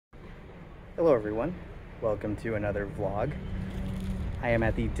Hello everyone, welcome to another vlog. I am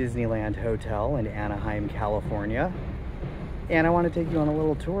at the Disneyland Hotel in Anaheim, California, and I want to take you on a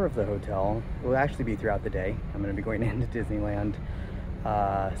little tour of the hotel. It will actually be throughout the day. I'm going to be going into Disneyland,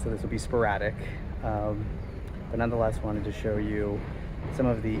 so this will be sporadic, but nonetheless wanted to show you some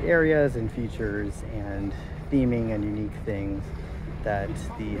of the areas and features and theming and unique things that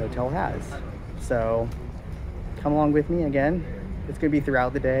the hotel has. So come along with me. Again, it's going to be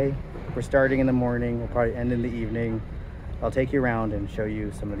throughout the day. We're starting in the morning, we'll probably end in the evening. I'll take you around and show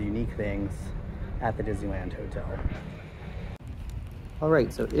you some of the unique things at the Disneyland Hotel. All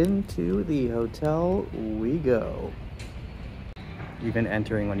right, so into the hotel we go. Even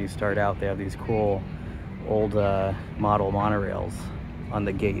entering, when you start out, they have these cool old model monorails on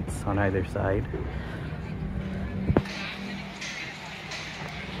the gates on either side.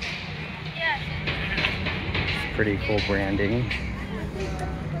 It's pretty cool branding.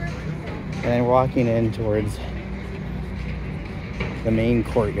 And then walking in towards the main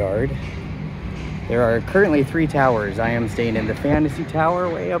courtyard. There are currently 3 towers. I am staying in the Fantasy Tower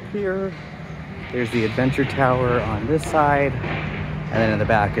way up here. There's the Adventure Tower on this side. And then in the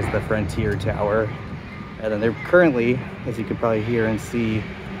back is the Frontier Tower. And then they're currently, as you can probably hear and see,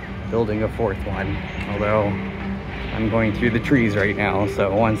 building a 4th one. Although I'm going through the trees right now,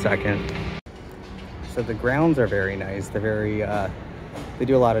 so 1 second. So the grounds are very nice. They're very, they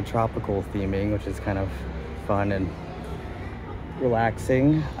do a lot of tropical theming, which is kind of fun and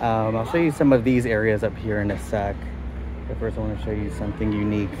relaxing. I'll show you some of these areas up here in a sec. But first I want to show you something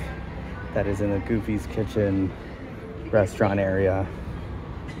unique that is in the Goofy's Kitchen restaurant area.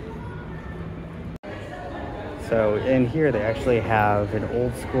 So in here they actually have an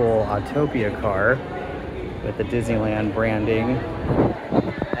old school Autopia car with the Disneyland branding.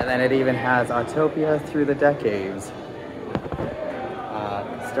 And then it even has Autopia through the decades.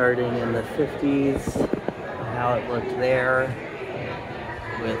 Starting in the 50s, how it looked there,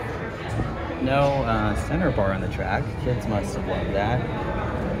 with no center bar on the track. Kids must have loved that.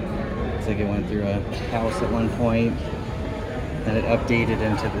 Looks like it went through a house at one point, then it updated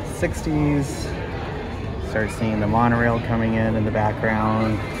into the 60s. Start seeing the monorail coming in the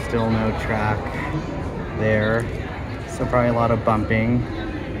background. Still no track there, so probably a lot of bumping.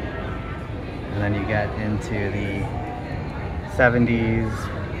 And then you get into the 70s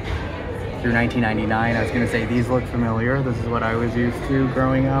through 1999. I was going to say these look familiar. This is what I was used to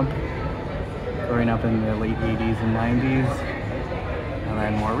growing up in the late 80s and 90s. And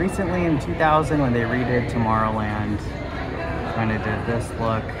then more recently in 2000 when they redid Tomorrowland, kind of did this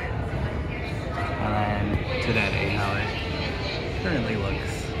look. And then today, how it currently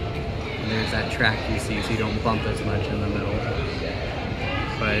looks. And there's that track you see, so you don't bump as much in the middle.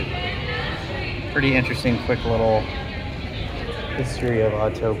 But pretty interesting, quick little history of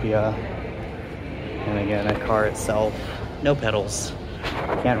Autopia. And again, a car itself, no pedals.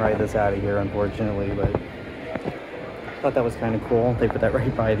 Can't ride this out of here, unfortunately, but I thought that was kind of cool. They put that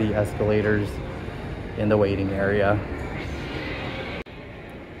right by the escalators in the waiting area.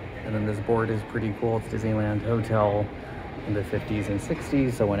 And then this board is pretty cool. It's Disneyland Hotel in the 50s and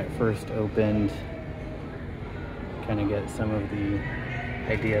 60s. So when it first opened, kind of get some of the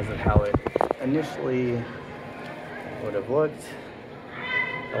ideas of how it initially would have looked.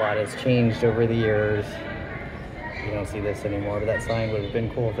 A lot has changed over the years. You don't see this anymore, but that sign would have been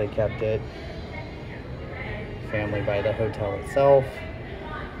cool if they kept it. Family by the hotel itself.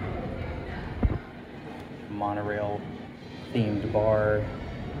 Monorail themed bar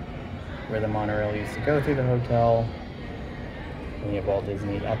where the monorail used to go through the hotel. And you have Walt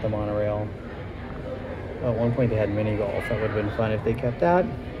Disney at the monorail. Well, at one point they had mini golf. That would have been fun if they kept that.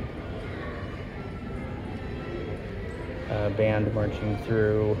 Band marching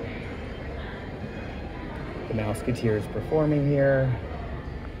through. The Mouseketeers performing here.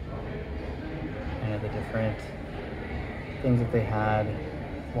 Kind of the different things that they had.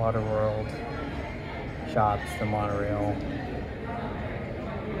 Waterworld, shops, the monorail.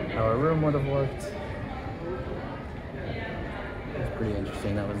 How a room would have looked. It's pretty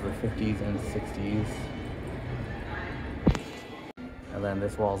interesting. That was the 50s and 60s. And then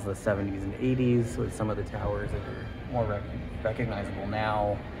this wall's the 70s and 80s with some of the towers that are more recognizable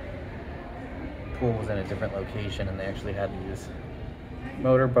now. Pool was in a different location and they actually had these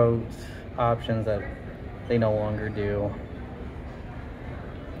motorboat options that they no longer do.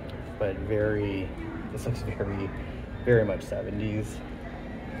 But this looks very much 70s.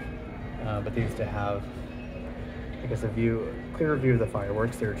 But they used to have, I guess, a clearer view of the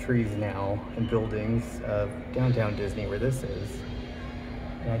fireworks. There are trees now and buildings of downtown Disney where this is.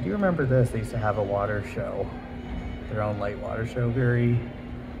 And I do remember this. They used to have a water show, their own light water show, very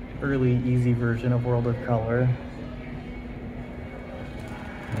early, easy version of World of Color.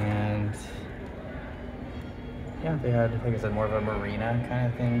 And yeah, they had, like I said, more of a marina kind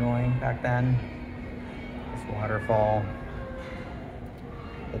of thing going back then. This waterfall.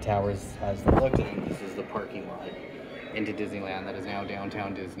 The towers has the look, and this is the parking lot into Disneyland that is now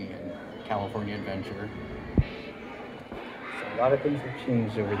Downtown Disney and California Adventure. So a lot of things have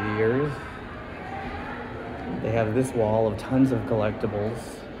changed over the years. They have this wall of tons of collectibles,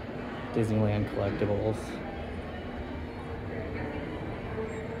 Disneyland collectibles.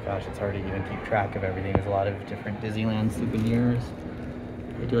 Gosh, it's hard to even keep track of everything. There's a lot of different Disneyland souvenirs.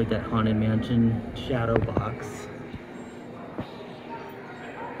 I do like that Haunted Mansion shadow box.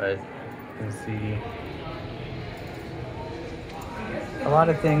 But you can see a lot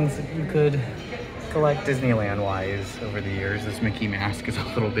of things that you could collect Disneyland-wise over the years. This Mickey mask is a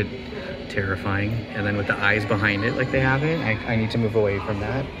little bit terrifying. And then with the eyes behind it like they have it, I need to move away from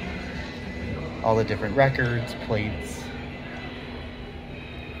that. All the different records, plates.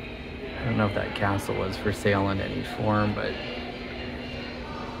 I don't know if that castle was for sale in any form, but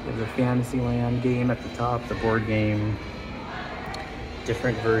there's a Fantasyland game at the top, the board game.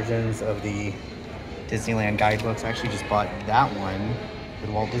 Different versions of the Disneyland guidebooks. I actually just bought that one with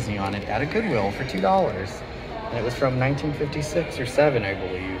Walt Disney on it at a Goodwill for $2. And it was from 1956 or 7, I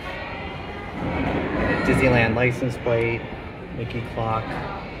believe. Disneyland license plate, Mickey clock.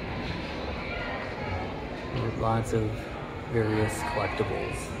 Lots of various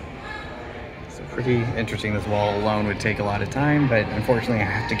collectibles. So pretty interesting. This wall alone would take a lot of time, but unfortunately I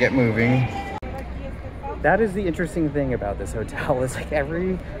have to get moving. That is the interesting thing about this hotel, is like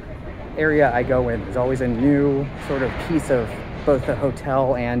every area I go in, there's always a new sort of piece of both the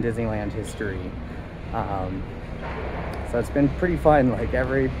hotel and Disneyland history. So it's been pretty fun. Like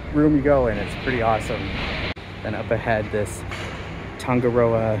every room you go in, it's pretty awesome. Then up ahead, this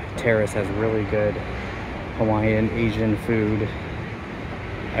Tangaroa Terrace has really good Hawaiian, Asian food.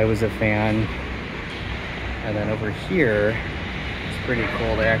 I was a fan. And then over here, it's pretty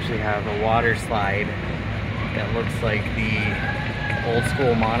cool. They actually have a water slide that looks like the old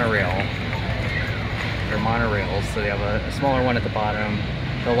school monorail, or monorails. So they have a smaller one at the bottom,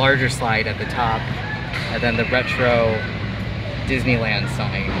 the larger slide at the top, and then the retro Disneyland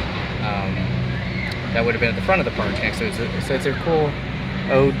sign that would have been at the front of the park next to it. So it's a cool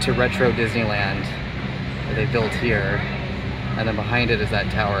ode to retro Disneyland that they built here. And then behind it is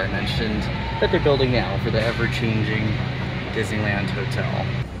that tower I mentioned that they're building now for the ever-changing Disneyland Hotel.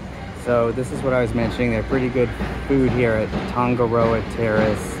 So this is what I was mentioning. They have pretty good food here at Tangaroa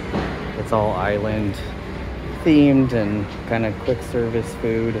Terrace. It's all island themed and kind of quick service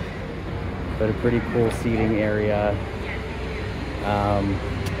food, but a pretty cool seating area.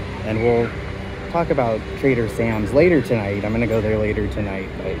 And we'll talk about Trader Sam's later tonight. I'm gonna go there later tonight,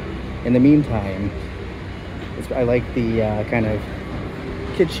 but in the meantime, I like the kind of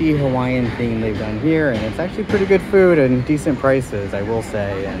kitschy Hawaiian theme they've done here, and it's actually pretty good food and decent prices, I will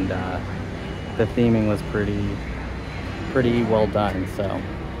say, and the theming was pretty well done, so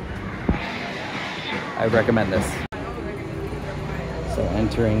I recommend this. So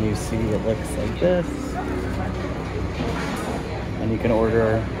entering, you see it looks like this, and you can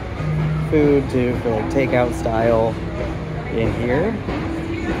order food for like takeout style in here,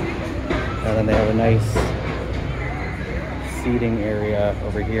 and then they have a nice seating area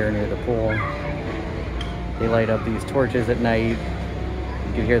over here near the pool. They light up these torches at night.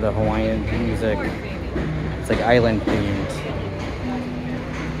 You can hear the Hawaiian music. It's like island themed.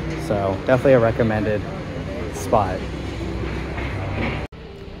 So definitely a recommended spot.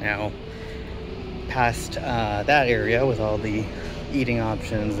 Now, past that area with all the eating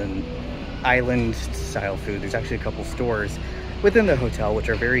options and island style food, there's actually a couple stores within the hotel which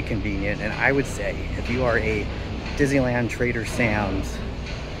are very convenient. And I would say if you are a Disneyland Trader Sam's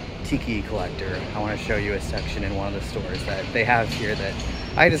tiki collector, I want to show you a section in one of the stores that they have here that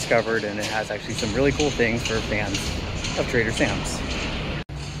I discovered, and it has actually some really cool things for fans of Trader Sam's.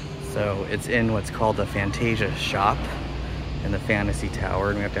 So it's in what's called the Fantasia shop in the Fantasy Tower,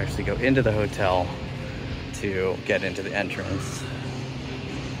 and we have to actually go into the hotel to get into the entrance.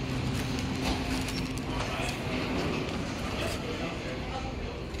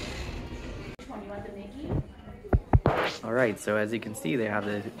 All right, so as you can see, they have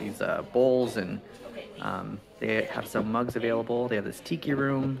these bowls, and they have some mugs available. They have this tiki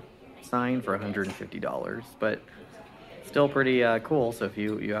room sign for $150, but still pretty cool. So if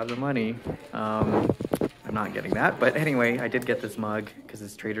you have the money, I'm not getting that, but anyway, I did get this mug because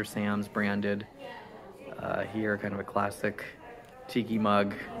it's Trader Sam's branded here, kind of a classic tiki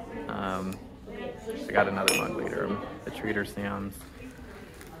mug. I got another mug later, the Trader Sam's.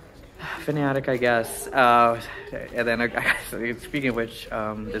 fanatic, I guess. And then, speaking of which,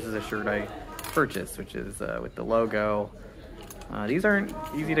 this is a shirt I purchased, which is with the logo. These aren't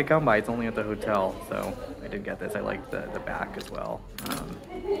easy to come by. It's only at the hotel, so I did get this. I like the back as well.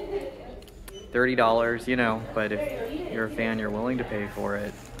 $30, you know, but if you're a fan, you're willing to pay for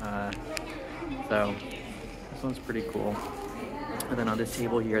it. So this one's pretty cool. And then on this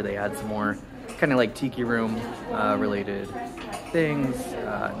table here, they had some more kind of like tiki room related things.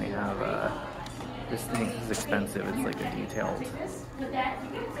 And they have this thing. This is expensive. It's like a detailed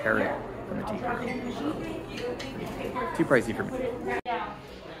parrot from the tiki room. So, too pricey for me.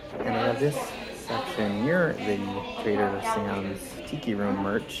 And they have this section near the Trader Sam's tiki room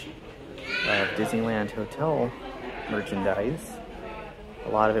merch of Disneyland Hotel merchandise. A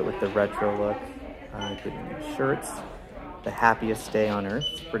lot of it with the retro look, including shirts. The happiest day on earth,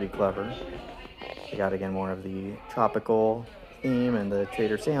 it's pretty clever. They got again more of the tropical theme and the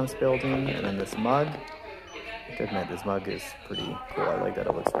Trader Sam's building, and then this mug. I have to admit, this mug is pretty cool. I like that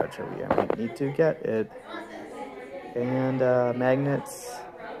it looks retro. Yeah, we need to get it. And magnets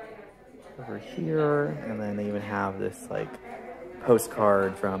over here, and then they even have this like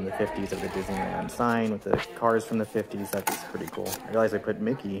postcard from the 50s of the Disneyland sign with the cars from the 50s. That's pretty cool. I realized I put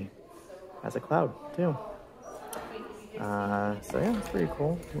Mickey as a cloud too. So yeah, it's pretty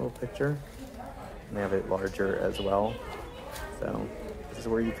cool. A little picture. And they have it larger as well. So this is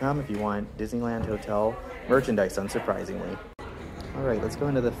where you come if you want Disneyland Hotel merchandise, unsurprisingly. All right, let's go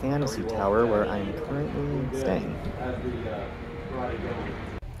into the Fantasy Tower where I'm currently staying.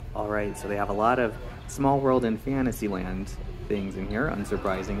 All right, so they have a lot of Small World and Fantasyland things in here,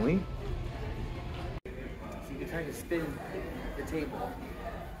 unsurprisingly. So you can try to spin the table,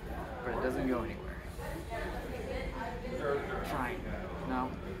 but it doesn't go anywhere. Trying. No.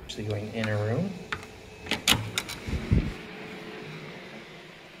 Actually going in a room.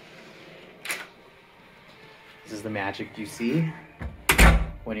 This is the magic you see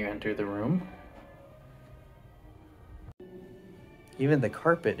when you enter the room. Even the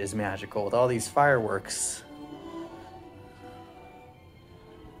carpet is magical with all these fireworks.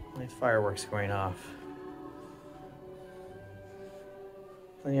 Nice fireworks going off.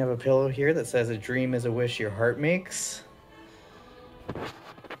 Then you have a pillow here that says, "A dream is a wish your heart makes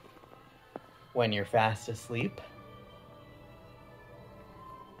when you're fast asleep."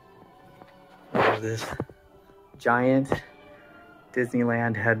 I have this giant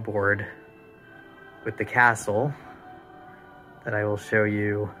Disneyland headboard with the castle that I will show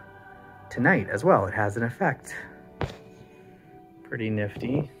you tonight as well. It has an effect. Pretty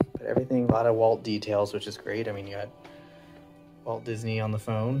nifty, but everything, a lot of Walt details, which is great. I mean, you got Walt Disney on the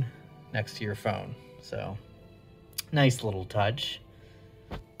phone next to your phone. So nice little touch.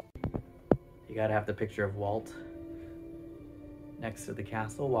 You gotta have the picture of Walt next to the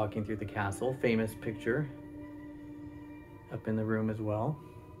castle, walking through the castle. Famous picture up in the room as well.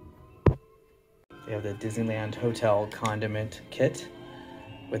 They have the Disneyland Hotel condiment kit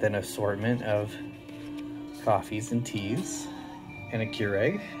with an assortment of coffees and teas and a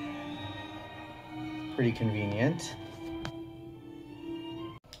Keurig. Pretty convenient.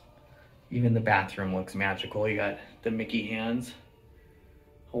 Even the bathroom looks magical. You got the Mickey hands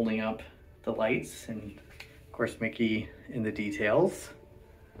holding up the lights, and of course Mickey in the details.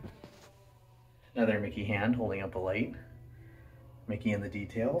 Another Mickey hand holding up a light. Mickey in the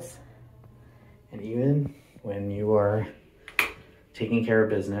details. And even when you are taking care of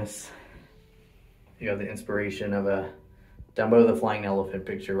business, you have the inspiration of a Dumbo the Flying Elephant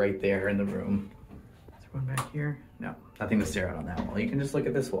picture right there in the room. Is there one back here? No, nothing to stare at on that wall. You can just look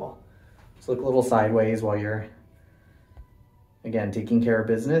at this wall. Just look a little sideways while you're, again, taking care of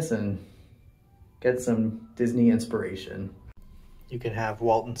business and get some Disney inspiration. You can have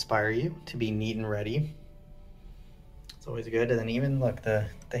Walt inspire you to be neat and ready. It's always good. And then even look, the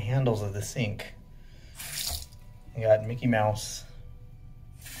handles of the sink. You got Mickey Mouse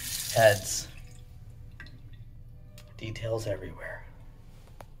heads. Details everywhere.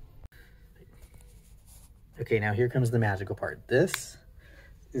 Okay, now here comes the magical part. This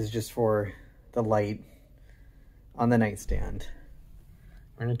is just for the light on the nightstand.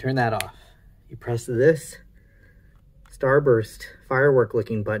 We're gonna turn that off. You press this starburst firework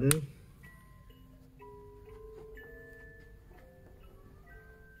looking button.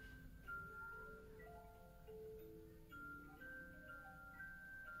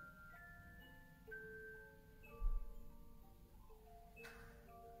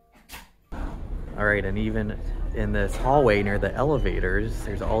 All right, and even in this hallway near the elevators,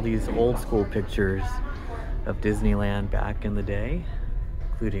 there's all these old school pictures of Disneyland back in the day,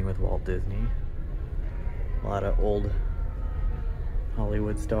 including with Walt Disney. A lot of old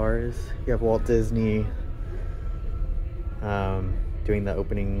Hollywood stars. You have Walt Disney doing the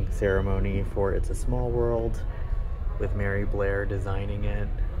opening ceremony for It's a Small World with Mary Blair designing it.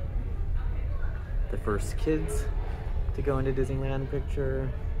 The first kids to go into Disneyland picture.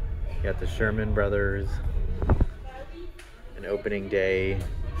 You got the Sherman Brothers, an opening day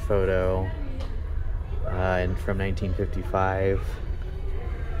photo and from 1955.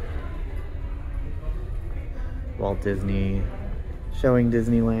 Walt Disney showing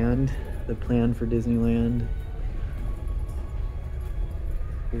Disneyland, the plan for Disneyland.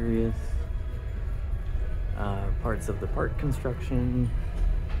 Various parts of the park construction.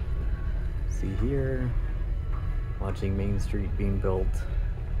 See here, watching Main Street being built.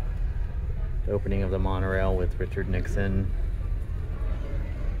 The opening of the monorail with Richard Nixon.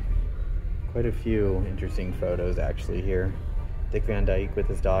 Quite a few interesting photos actually here. Dick Van Dyke with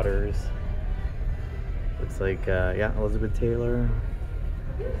his daughters. Looks like, yeah, Elizabeth Taylor.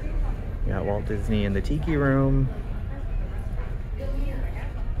 You got Walt Disney in the Tiki Room.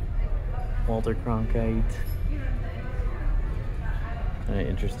 Walter Cronkite. An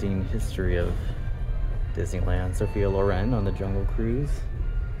interesting history of Disneyland. Sophia Loren on the Jungle Cruise.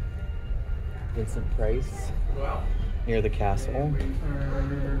 Vincent Price near the castle.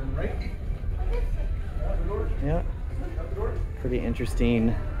 Yeah, pretty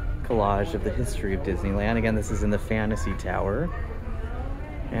interesting collage of the history of Disneyland. Again, this is in the Fantasy Tower.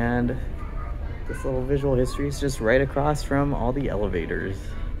 And this little visual history is just right across from all the elevators.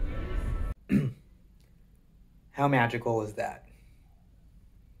 How magical is that?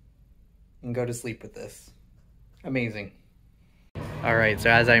 You can go to sleep with this. Amazing. All right, so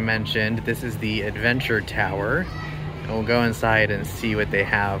as I mentioned, this is the Adventure Tower. And we'll go inside and see what they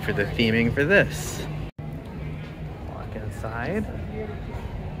have for the theming for this. Walk inside.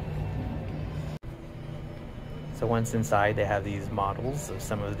 So once inside, they have these models of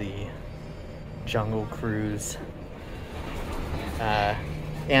some of the Jungle Cruise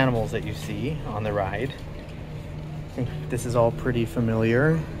animals that you see on the ride. I think this is all pretty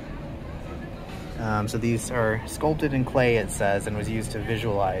familiar. So these are sculpted in clay, it says, and was used to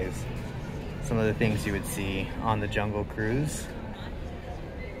visualize some of the things you would see on the Jungle Cruise.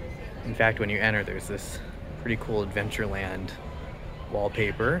 In fact, when you enter, there's this pretty cool Adventureland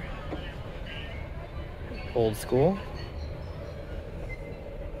wallpaper. Old school.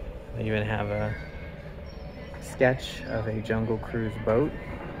 They even have a sketch of a Jungle Cruise boat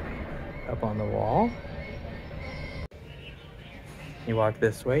up on the wall. You walk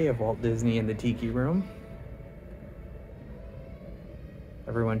this way, you have Walt Disney in the Tiki Room.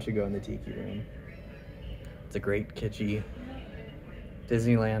 Everyone should go in the Tiki Room. It's a great kitschy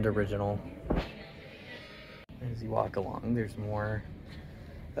Disneyland original. As you walk along, there's more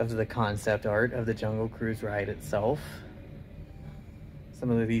of the concept art of the Jungle Cruise ride itself. Some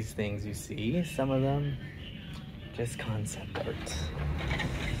of these things you see, some of them just concept art.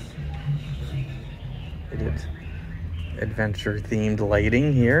 They did adventure themed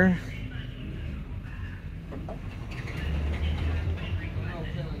lighting here.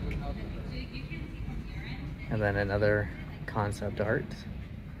 And then another concept art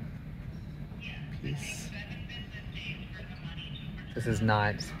piece. This is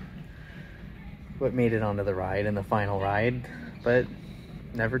not what made it onto the ride in the final ride, but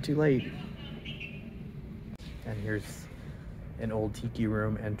never too late. And here's an old Tiki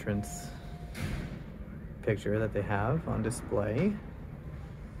Room entrance picture that they have on display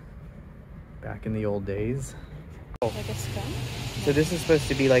back in the old days. Oh. Like a skunk? So this is supposed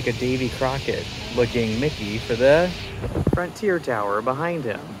to be like a Davy Crockett looking Mickey for the Frontier Tower behind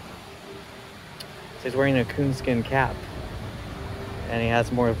him. So he's wearing a coonskin cap and he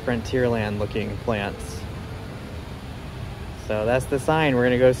has more Frontierland looking plants. So that's the sign. We're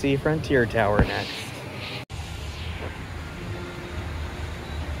gonna go see Frontier Tower next.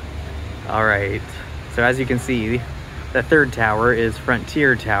 All right. So as you can see, the third tower is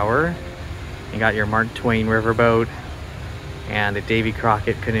Frontier Tower. You got your Mark Twain riverboat and the Davy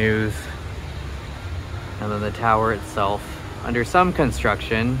Crockett canoes. And then the tower itself under some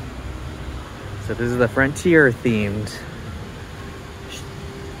construction. So this is the Frontier themed.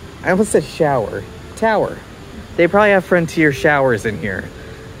 I almost said shower. Tower. They probably have Frontier showers in here.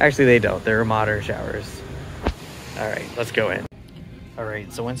 Actually, they don't. They're modern showers. All right, let's go in. All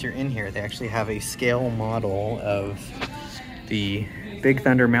right, so once you're in here, they actually have a scale model of the Big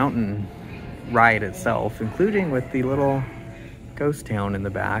Thunder Mountain ride itself, including with the little ghost town in the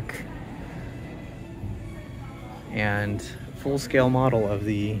back. And full scale model of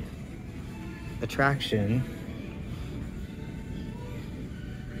the attraction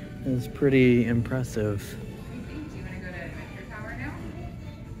is pretty impressive. Do you want to go to Adventure Tower now?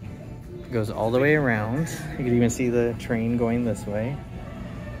 It goes all the way around. You can even see the train going this way.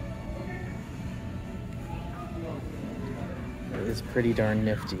 It is pretty darn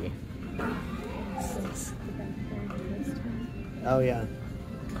nifty. Oh yeah.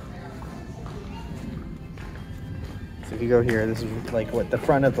 So if you go here, this is like what the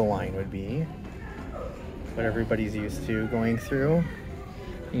front of the line would be. What everybody's used to going through.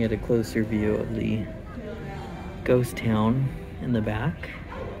 You get a closer view of the ghost town in the back.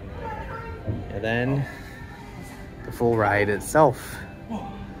 And then the full ride itself.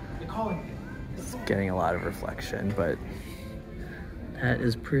 It's getting a lot of reflection, but that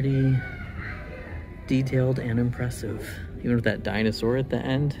is pretty detailed and impressive. Even with that dinosaur at the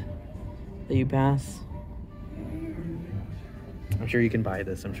end that you pass. I'm sure you can buy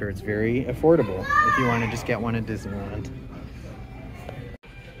this. I'm sure it's very affordable if you want to just get one at Disneyland.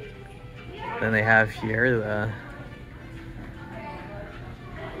 Then they have here the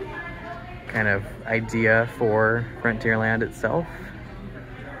kind of idea for Frontierland itself.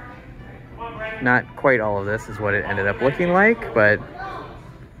 Not quite all of this is what it ended up looking like, but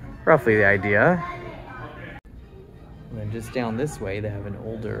roughly the idea. And then just down this way, they have an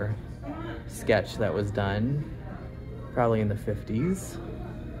older sketch that was done, probably in the 50s,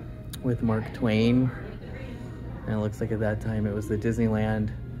 with Mark Twain. And it looks like at that time it was the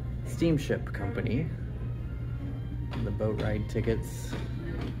Disneyland Steamship Company. And the boat ride tickets.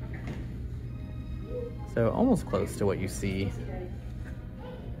 So almost close to what you see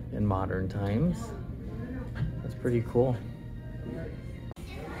in modern times. That's pretty cool.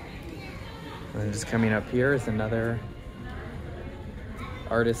 And then just coming up here is another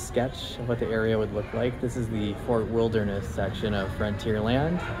artist sketch of what the area would look like. This is the Fort Wilderness section of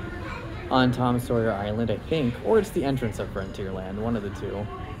Frontierland on Tom Sawyer Island, I think, or it's the entrance of Frontierland, one of the two.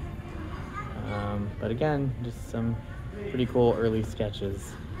 But again, just some pretty cool early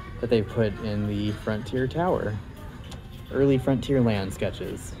sketches that they put in the Frontier Tower. Early Frontierland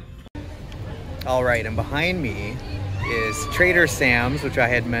sketches. All right, and behind me is Trader Sam's, which I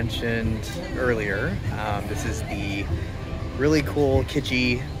had mentioned earlier. This is the really cool,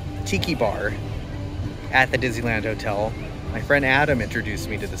 kitschy tiki bar at the Disneyland Hotel. My friend Adam introduced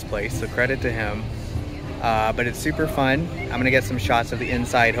me to this place, so credit to him. But it's super fun. I'm gonna get some shots of the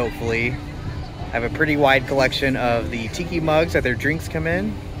inside, hopefully. I have a pretty wide collection of the tiki mugs that their drinks come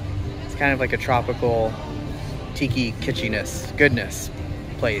in. It's kind of like a tropical tiki kitschiness, goodness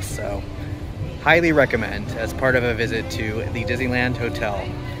place, so highly recommend as part of a visit to the Disneyland Hotel.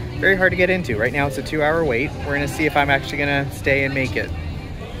 Very hard to get into. Right now it's a 2-hour wait. We're gonna see if I'm actually gonna stay and make it.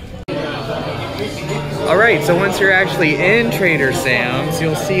 All right, so once you're actually in Trader Sam's,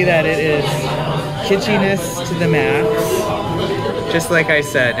 you'll see that it is kitschiness to the max. Just like I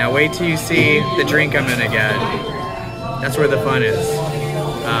said. Now wait till you see the drink I'm gonna get. That's where the fun is.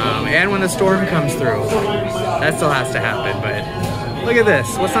 And when the storm comes through. That still has to happen, but look at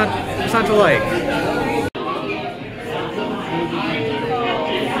this. What's not to like?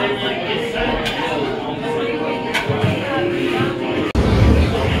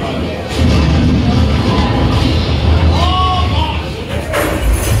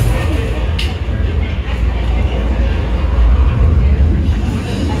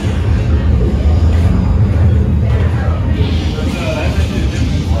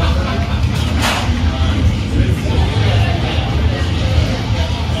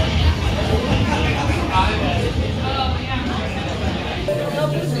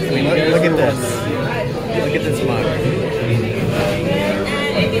 Look at this. Look at this mug.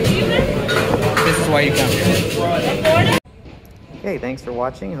 This is why you come here. Okay, thanks for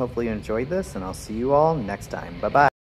watching. Hopefully you enjoyed this, and I'll see you all next time. Bye-bye.